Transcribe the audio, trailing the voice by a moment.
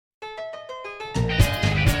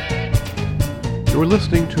You're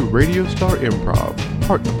listening to Radio Star Improv,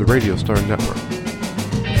 part of the Radio Star Network.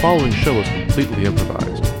 The following show is completely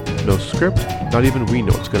improvised. No script, not even we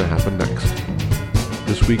know what's going to happen next.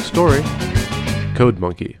 This week's story, Code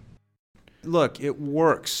Monkey. Look, it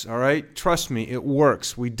works, all right? Trust me, it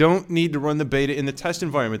works. We don't need to run the beta in the test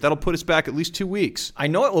environment. That'll put us back at least 2 weeks. I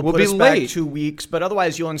know it will We'll put be us late. back 2 weeks, but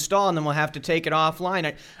otherwise you'll install and then we'll have to take it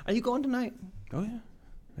offline. Are you going tonight? Oh, yeah.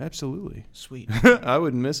 Absolutely. Sweet. I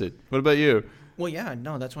wouldn't miss it. What about you? Well, yeah,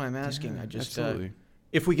 no, that's why I'm asking. Yeah, I just, absolutely.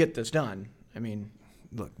 if we get this done, I mean...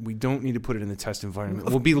 Look, we don't need to put it in the test environment.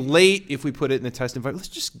 We'll be late if we put it in the test environment.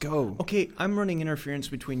 Let's just go. Okay, I'm running interference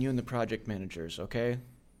between you and the project managers, okay?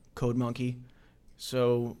 Code Monkey.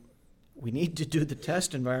 So we need to do the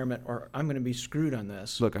test environment or I'm going to be screwed on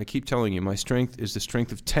this. Look, I keep telling you, my strength is the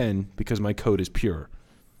strength of 10 because my code is pure.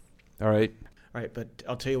 All right? All right, but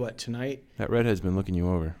I'll tell you what, tonight... That redhead's been looking you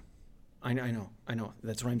over. I know.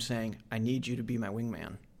 That's what I'm saying. I need you to be my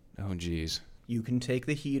wingman. Oh, geez. You can take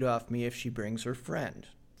the heat off me if she brings her friend.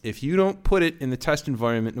 If you don't put it in the test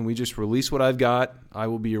environment and we just release what I've got, I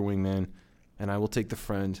will be your wingman, and I will take the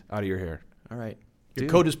friend out of your hair. All right. Your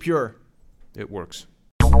Deal. code is pure. It works.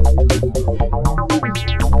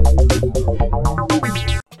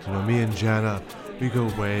 You know, me and Jana, we go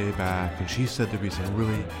way back, and she said there'd be some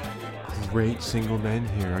really great single men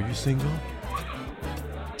here. Are you single?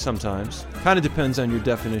 Sometimes. Kind of depends on your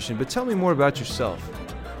definition, but tell me more about yourself.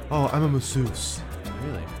 Oh, I'm a masseuse.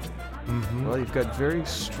 Really? Mm-hmm. Well, you've got very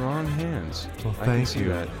strong hands. Well, I can thank see you.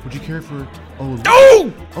 that. Would you care for... Oh,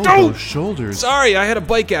 Oh! those shoulders. Sorry, I had a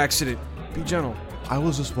bike accident. Be gentle. I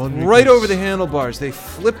was just wondering... Right over the handlebars. They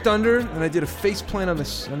flipped under, and I did a face plant on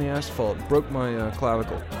the asphalt. Broke my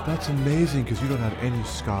clavicle. That's amazing, because you don't have any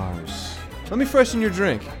scars. Let me freshen your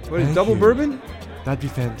drink. What is Thank it, double you. bourbon? That'd be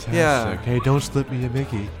fantastic. Yeah. Hey, don't slip me a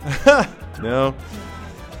Mickey. No.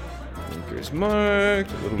 Maker's Mark.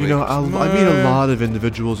 You know, I meet a lot of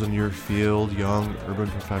individuals in your field, young urban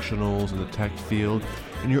professionals in the tech field,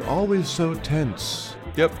 and you're always so tense.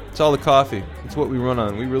 Yep, it's all the coffee. It's what we run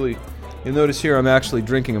on. You'll notice here I'm actually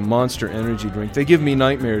drinking a Monster energy drink. They give me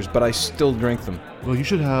nightmares, but I still drink them. Well, you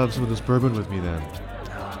should have some of this bourbon with me then.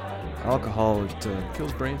 Alcohol, it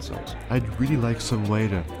kills brain cells. I'd really like some way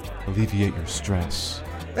to alleviate your stress.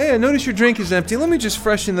 Hey, I notice your drink is empty. Let me just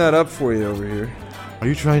freshen that up for you over here. Are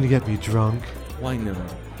you trying to get me drunk? Why no?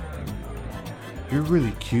 You're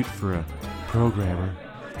really cute for a programmer.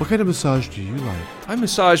 What kind of massage do you like? I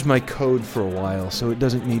massaged my code for a while, so it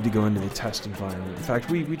doesn't need to go into the test environment. In fact,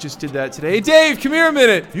 we just did that today. Hey, Dave, come here a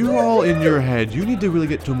minute. You're all in your head. You need to really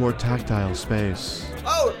get to a more tactile space.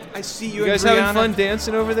 Oh, I see you, You guys and Brianna. having fun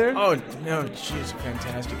dancing over there? Oh, no, she's a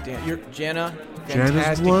fantastic dancer. You're Jana. Jana's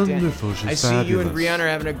Fantastic wonderful. She's I see fabulous. you and Brianna are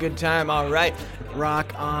having a good time. All right,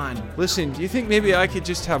 rock on. Listen, do you think maybe I could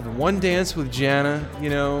just have one dance with Jana,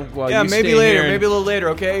 while Yeah, you maybe stay later, here and maybe a little later,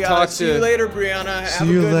 okay? talk See to- you later, Brianna. See have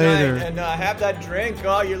a you good later. night. And have that drink.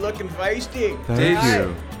 Oh, you're looking feisty. Thank Dave.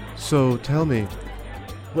 you. So tell me,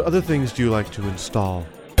 what other things do you like to install?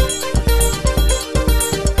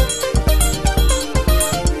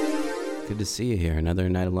 Good to see you here. Another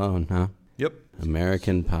night alone, huh? Yep.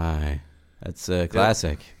 American Pie. That's a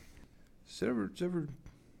classic. Does it ever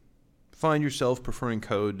find yourself preferring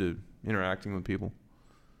code to interacting with people?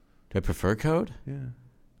 Do I prefer code? Yeah.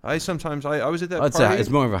 I sometimes I was at that Oh, party. it's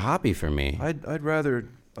more of a hobby for me. I'd rather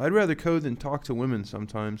code than talk to women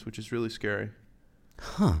sometimes, which is really scary.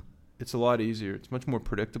 Huh. It's a lot easier. It's much more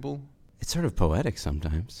predictable. It's sort of poetic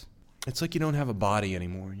sometimes. It's like you don't have a body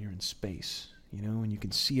anymore and you're in space, and you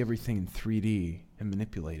can see everything in 3D and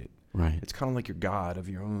manipulate it. Right. It's kind of like you're God of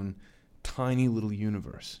your own tiny little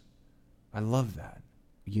universe. I love that.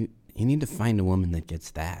 You need to find a woman that gets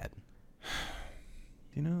that.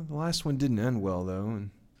 The last one didn't end well, though. And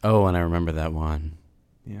Oh, and I remember that one.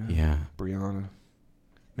 Yeah. Brianna.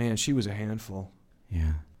 Man, she was a handful.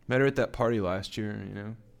 Yeah. Met her at that party last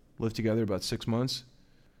year, Lived together about 6 months.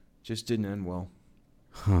 Just didn't end well.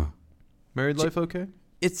 Huh. Married life okay?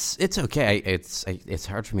 It's okay. It's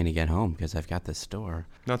hard for me to get home because I've got this store.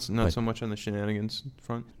 Not But- so much on the shenanigans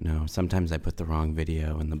front. No, sometimes I put the wrong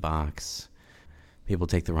video in the box. People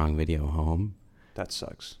take the wrong video home. That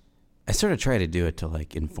sucks. I sort of try to do it to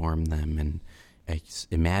inform them and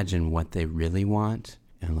imagine what they really want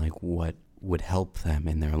and what would help them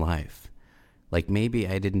in their life. Maybe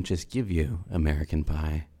I didn't just give you American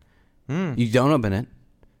Pie. You don't open it.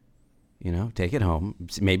 Take it home.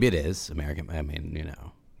 Maybe it is American Pie.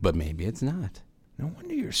 But maybe it's not. No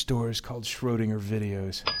wonder your store is called Schrodinger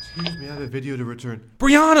Videos. Excuse me, I have a video to return.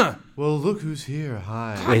 Brianna! Well, look who's here.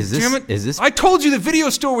 Hi. Wait, is Damn it. this? I told you the video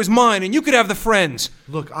store was mine and you could have the friends.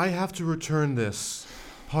 Look, I have to return this.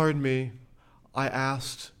 Pardon me. I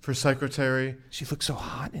asked for secretary. She looks so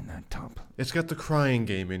hot in that top. It's got the crying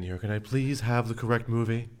game in here. Can I please have the correct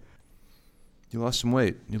movie? You lost some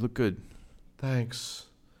weight. You look good. Thanks.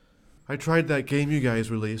 I tried that game you guys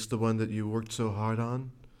released, the one that you worked so hard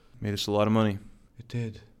on. Made us a lot of money. It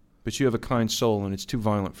did. But you have a kind soul, and it's too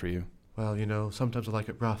violent for you. Well, you know, sometimes I like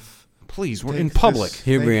it rough. Please, we're Take in public. this.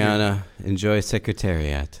 Here, Thank you. Brianna, enjoy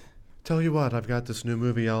Secretariat. Tell you what, I've got this new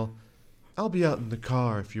movie. I'll be out in the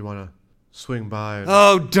car if you want to swing by.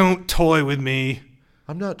 Oh, don't toy with me.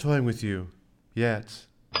 I'm not toying with you. Yet.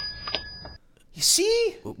 You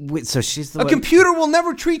see? Wait, so she's the A one... computer will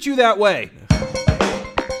never treat you that way.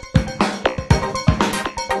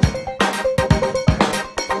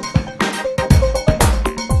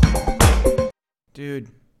 Dude,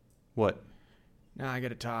 What? now I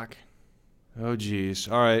gotta talk. Oh, geez.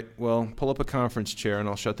 All right, well, pull up a conference chair and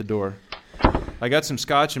I'll shut the door. I got some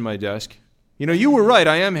scotch in my desk. You know, you were right.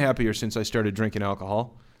 I am happier since I started drinking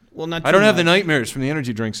alcohol. Well, not. I too don't have the much. nightmares from the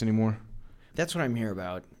energy drinks anymore. That's what I'm here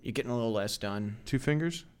about. You're getting a little less done. 2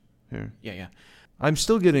 fingers? Here. Yeah. I'm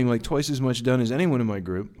still getting like twice as much done as anyone in my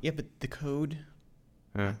group. Yeah, but the code,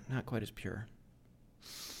 Yeah. not quite as pure.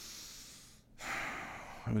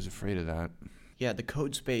 I was afraid of that. Yeah, the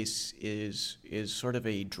code space is sort of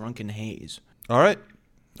a drunken haze. All right.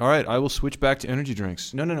 I will switch back to energy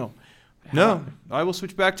drinks. No. No, I will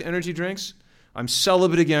switch back to energy drinks. I'm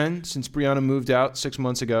celibate again since Brianna moved out 6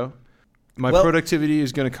 months ago. My Well- productivity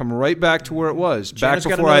is going to come right back to where it was, Jana's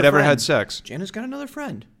back got before I'd another ever friend. had sex. Jana's got another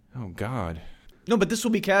friend. Oh, God. No, but this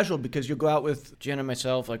will be casual because you'll go out with Jana and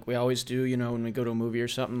myself like we always do, you know, when we go to a movie or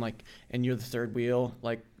something, like, and you're the third wheel,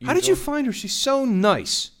 like. How did you usual. find her? She's so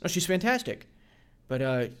nice. No, she's fantastic.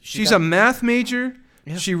 But She's a math major.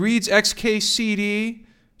 Yeah. She reads XKCD.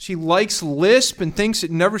 She likes Lisp and thinks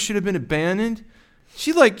it never should have been abandoned.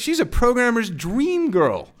 She's a programmer's dream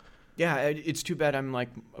girl. Yeah, it's too bad I'm like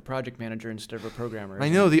a project manager instead of a programmer. I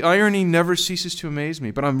isn't know, it? the irony never ceases to amaze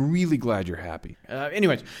me, but I'm really glad you're happy.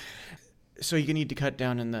 Anyways, so you need to cut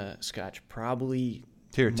down in the scotch. Probably.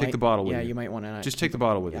 Here, take the bottle with yeah, you. you might want to. Just take the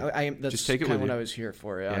bottle with you. That's Just take it kind of with what you. I was here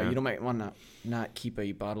for. Yeah. You might want to not keep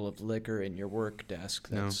a bottle of liquor in your work desk.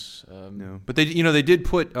 That's No, but they did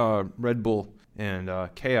put Red Bull and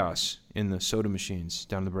Chaos in the soda machines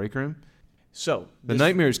down in the break room. So The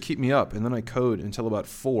nightmares keep me up, and then I code until about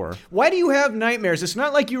 4. why do you have nightmares? It's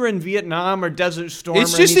not like you were in Vietnam or Desert Storm.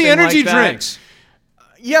 It's or just the anything energy like that. drinks.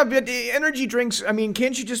 Yeah, but the energy drinks. I mean,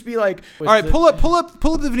 can't you just be like? All right, pull up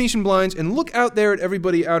the Venetian blinds and look out there at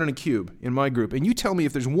everybody out in a cube in my group, and you tell me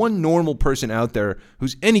if there's one normal person out there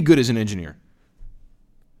who's any good as an engineer.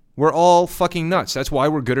 We're all fucking nuts. That's why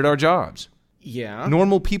we're good at our jobs. Yeah.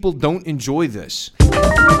 Normal people don't enjoy this.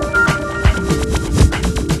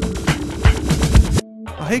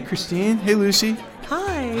 Oh, hey, Christine. Hey, Lucy.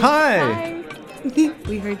 Hi. Hi.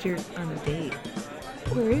 We heard you're on a date.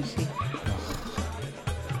 Where is she?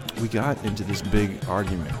 We got into this big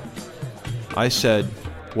argument. I said,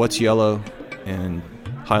 "What's yellow?" and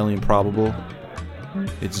highly improbable.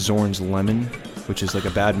 It's Zorn's lemon, which is like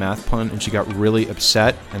a bad math pun, and she got really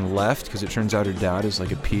upset and left because it turns out her dad is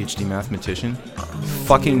like a PhD mathematician.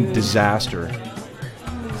 Fucking disaster.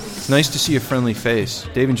 It's nice to see a friendly face.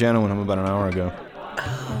 Dave and Jana went home about an hour ago.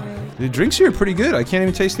 The drinks here are pretty good. I can't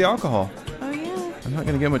even taste the alcohol. Oh, yeah. I'm not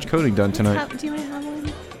going to get much coding done tonight. Do you want to have one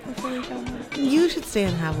before we go home? You should stay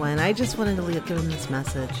and have one. I just wanted to give him this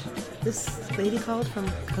message. This lady called from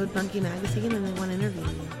Code Monkey Magazine and they want to interview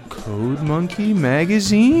you. Code Monkey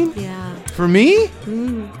Magazine? Yeah. For me?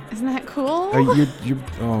 Mm. Isn't that cool?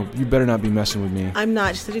 You better not be messing with me. I'm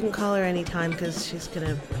not. She said you can call her anytime because she's going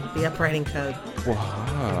to be up writing code.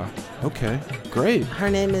 Wow. Okay. Great. Her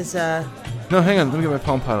name is, No, hang on. Let me get my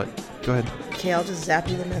Palm Pilot. Go ahead. okay, I'll just zap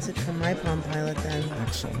you the message from my Palm Pilot then.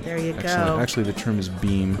 Excellent. There you Excellent. go. Actually, the term is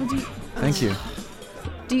beam. Thank you.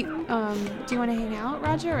 Do you want to hang out,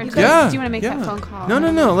 Roger, or do you Yeah. want to make yeah. that phone call?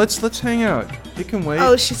 No. Let's hang out. It can wait.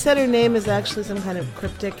 Oh, she said her name is actually some kind of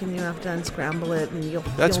cryptic and you have to unscramble it and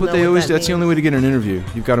That's you'll what know they always do. that That's the only way to get an interview.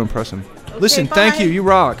 You've got to impress them. Listen, bye. thank you. You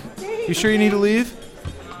rock. You sure you need to leave?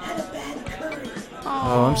 Aw.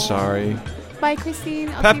 Oh, I'm sorry. Bye, Christine.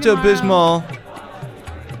 I'll see you tomorrow.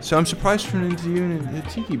 Pepto-Bismol. So I'm surprised for an interview in a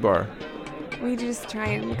tiki bar. We just try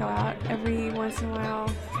and go out every once in a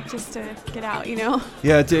while just to get out, you know?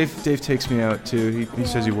 Yeah, Dave takes me out too. He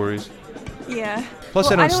says he worries. Yeah. Plus,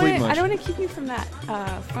 Well, I don't sleep much. I don't want to keep you from that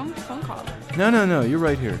phone call. No. You're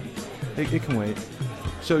right here. It can wait.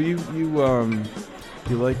 So you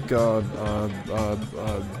like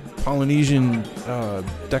Polynesian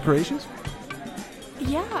decorations?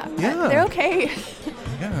 Yeah. Yeah. They're okay.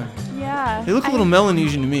 Yeah. Yeah. They look a little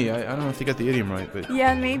Melanesian to me. I don't know if they got the idiom right, but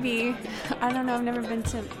Yeah, maybe. I don't know. I've never been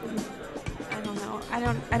to. I don't know.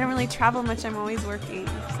 I don't really travel much. I'm always working.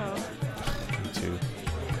 So. me too.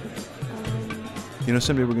 You know,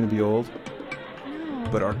 someday we're going to be old, No.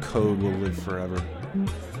 but our code will live forever.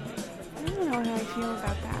 I don't know how I feel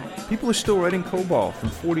about that. People are still writing COBOL from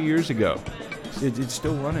 40 years ago. It's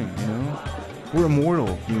still running, you know? We're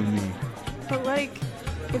immortal, you and me. But like,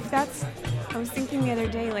 if that's, I was thinking the other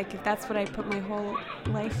day, like if that's what I put my whole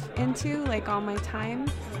life into, like all my time,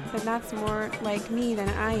 then that's more like me than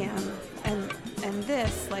I am. And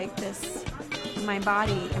this, like this, my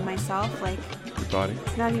body and myself, like Your body?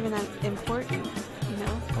 it's not even that important, you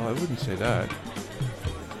know? Oh, I wouldn't say that.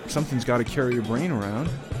 Something's got to carry your brain around.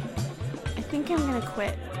 I think I'm gonna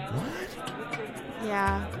quit. What?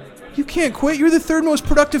 Yeah. You can't quit. You're the third most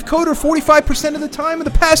productive coder 45% of the time in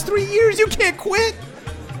the past 3 years. You can't quit.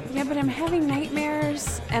 Yeah, but I'm having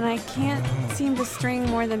nightmares and I can't seem to string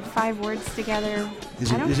more than 5 words together.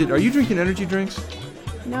 Are you drinking energy drinks?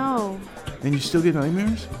 No. And you still get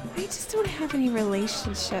nightmares? I just don't have any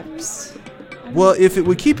relationships. Well, if it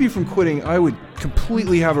would keep you from quitting, I would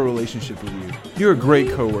completely have a relationship with you. You're a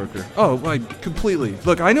great coworker. Oh, I completely.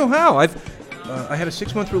 Look, I know how. I had a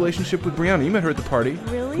 6-month relationship with Brianna. You met her at the party.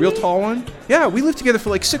 Really? Real tall one. Yeah, we lived together for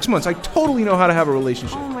like 6 months. I totally know how to have a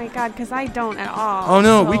relationship. Oh my god, because I don't at all. Oh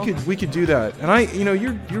no, so- we could do that. And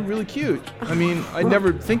you're really cute. I mean, I'd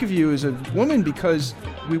never think of you as a woman because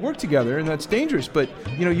we work together and that's dangerous. But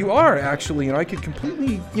you are actually, and I could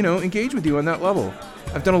completely, engage with you on that level.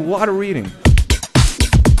 I've done a lot of reading.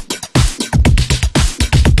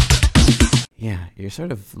 Yeah, you're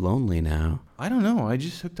sort of lonely now. I don't know. I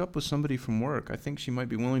just hooked up with somebody from work. I think she might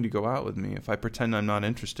be willing to go out with me if I pretend I'm not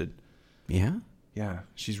interested. Yeah? Yeah,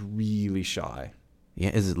 she's really shy. Yeah,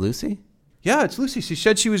 is it Lucy? Yeah, it's Lucy. She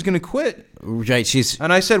said she was going to quit. Right, she's...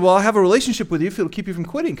 And I said, well, I'll have a relationship with you if it'll keep you from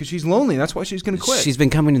quitting because she's lonely. That's why she's going to quit. She's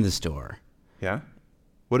been coming to the store. Yeah?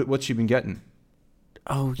 What's she been getting?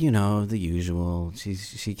 Oh, the usual.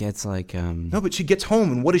 She gets like, No, but she gets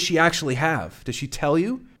home, and what does she actually have? Does she tell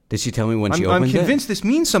you? Did she tell me when she I'm opened convinced this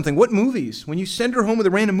means something. What movies? When you send her home with a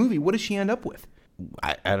random movie, what does she end up with?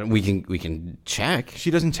 it? I don't, we can check.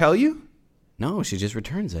 She doesn't tell you? No, she just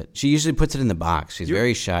returns it. She usually puts it in the box. She's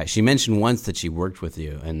very shy. She mentioned once that she worked with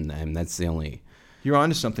you, and that's the only... You're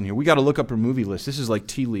onto something here. We got to look up her movie list. This is like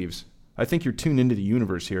tea leaves. I think you're tuned into the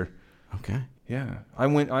universe here. Okay. Yeah. I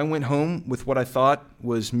went home with what I thought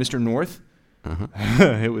was Mr. North. Uh-huh.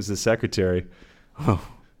 It was the secretary. Oh,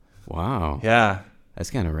 wow. Yeah. That's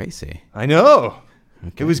kind of racy. I know.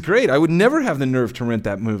 Okay. It was great. I would never have the nerve to rent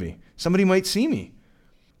that movie. Somebody might see me.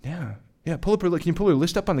 Yeah. Yeah, can you pull her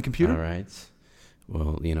list up on the computer? All right.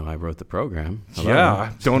 Well, I wrote the program. Hello.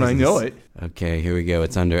 Yeah, don't I know it? Okay, here we go.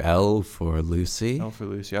 It's under L for Lucy. L for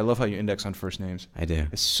Lucy. I love how you index on first names. I do.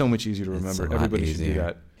 It's so much easier to It's remember. a lot Everybody should do easier.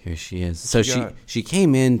 that. Here she is. So she got? she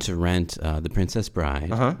came in to rent The Princess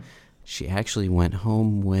Bride. Uh-huh. She actually went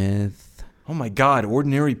home with... Oh my God,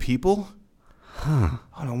 ordinary people? Huh.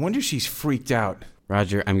 Oh, no wonder she's freaked out.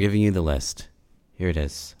 Roger, I'm giving you the list. Here it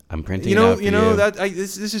is. I'm printing it out for you.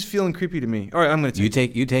 This is feeling creepy to me. All right, I'm going to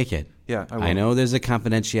take You take it. Yeah, I will. I know there's a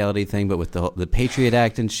confidentiality thing, but with the Patriot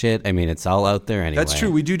Act and shit, I mean, it's all out there anyway. That's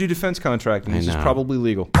true. We do defense contracting. I This is know. probably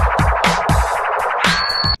legal.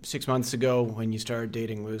 6 months ago, when you started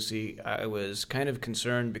dating Lucy, I was kind of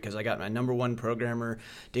concerned because I got my number 1 programmer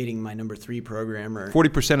dating my number 3 programmer.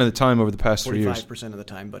 40% of the time over the past 3 years. 45% of the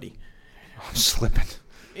time, buddy. I'm slipping.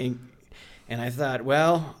 And I thought,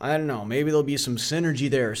 well, I don't know, maybe there'll be some synergy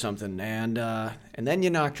there or something. And then you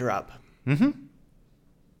knocked her up. Mm-hmm.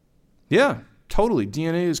 Yeah, totally.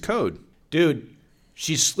 DNA is code. Dude,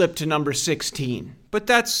 she slipped to number 16. But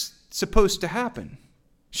that's supposed to happen.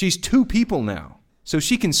 She's 2 people now. So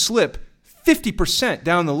she can slip 50%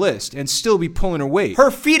 down the list and still be pulling her weight.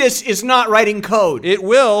 Her fetus is not writing code. It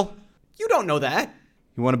will. You don't know that.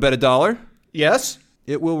 You want to bet $1? Yes?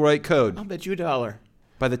 It will write code. I'll bet you $1.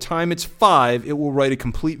 By the time it's 5, it will write a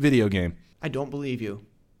complete video game. I don't believe you.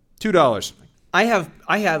 $2. I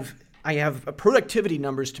have productivity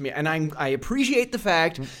numbers to me, and I appreciate the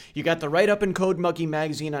fact you got the write-up in Code Monkey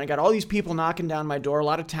magazine, and I got all these people knocking down my door, a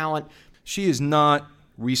lot of talent. She is not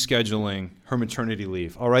rescheduling her maternity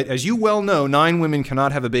leave, all right? As you well know, 9 women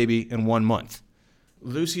cannot have a baby in 1 month.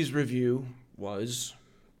 Lucy's review was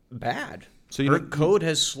bad. So her code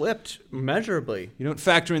has slipped measurably. You don't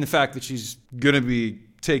factor in the fact that she's going to be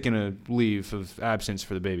taking a leave of absence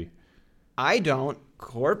for the baby. I don't.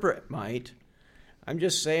 Corporate might. I'm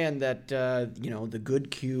just saying that, the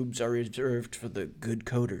good cubes are reserved for the good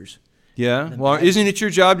coders. Yeah? Well, isn't it your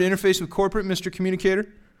job to interface with corporate, Mr. Communicator?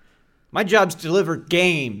 My job's to deliver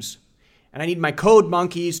games, and I need my code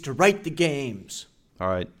monkeys to write the games. All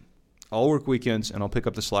right. I'll work weekends, and I'll pick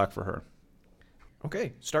up the slack for her.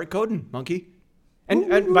 Okay, start coding, monkey.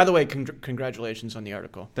 And by the way, congratulations on the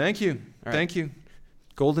article. Thank you. All right. Thank you.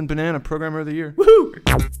 Golden Banana Programmer of the Year. Woohoo!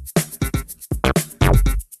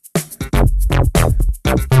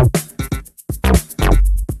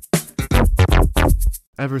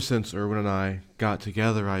 Ever since Erwin and I got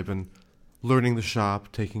together, I've been learning the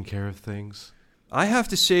shop, taking care of things. I have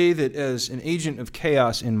to say that as an agent of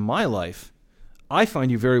chaos in my life, I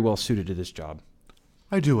find you very well suited to this job.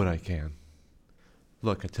 I do what I can.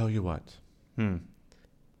 Look, I tell you what.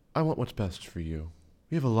 I want what's best for you.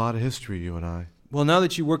 We have a lot of history, you and I. Well, now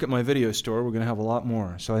that you work at my video store, we're going to have a lot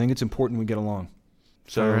more. So I think it's important we get along.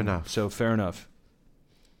 Fair enough. So fair enough.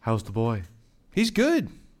 How's the boy? He's good.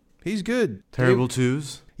 He's good. Terrible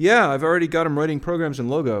twos? Yeah, I've already got him writing programs in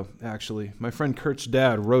Logo, actually. My friend Kurt's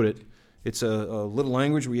dad wrote it. It's a little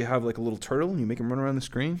language where you have like a little turtle and you make him run around the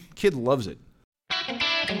screen. Kid loves it.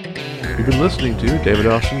 You've been listening to David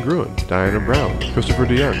Austin Gruen, Diana Brown, Christopher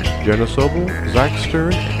DeYoung, Jenna Sobel, Zach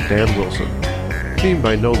Stern, and Dan Wilson. Theme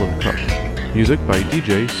by Nolan Cook. Music by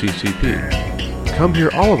DJ CCP. Come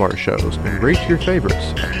hear all of our shows and rate your favorites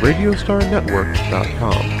at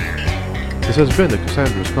RadiostarNetwork.com. This has been a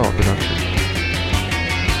Cassandra Small production.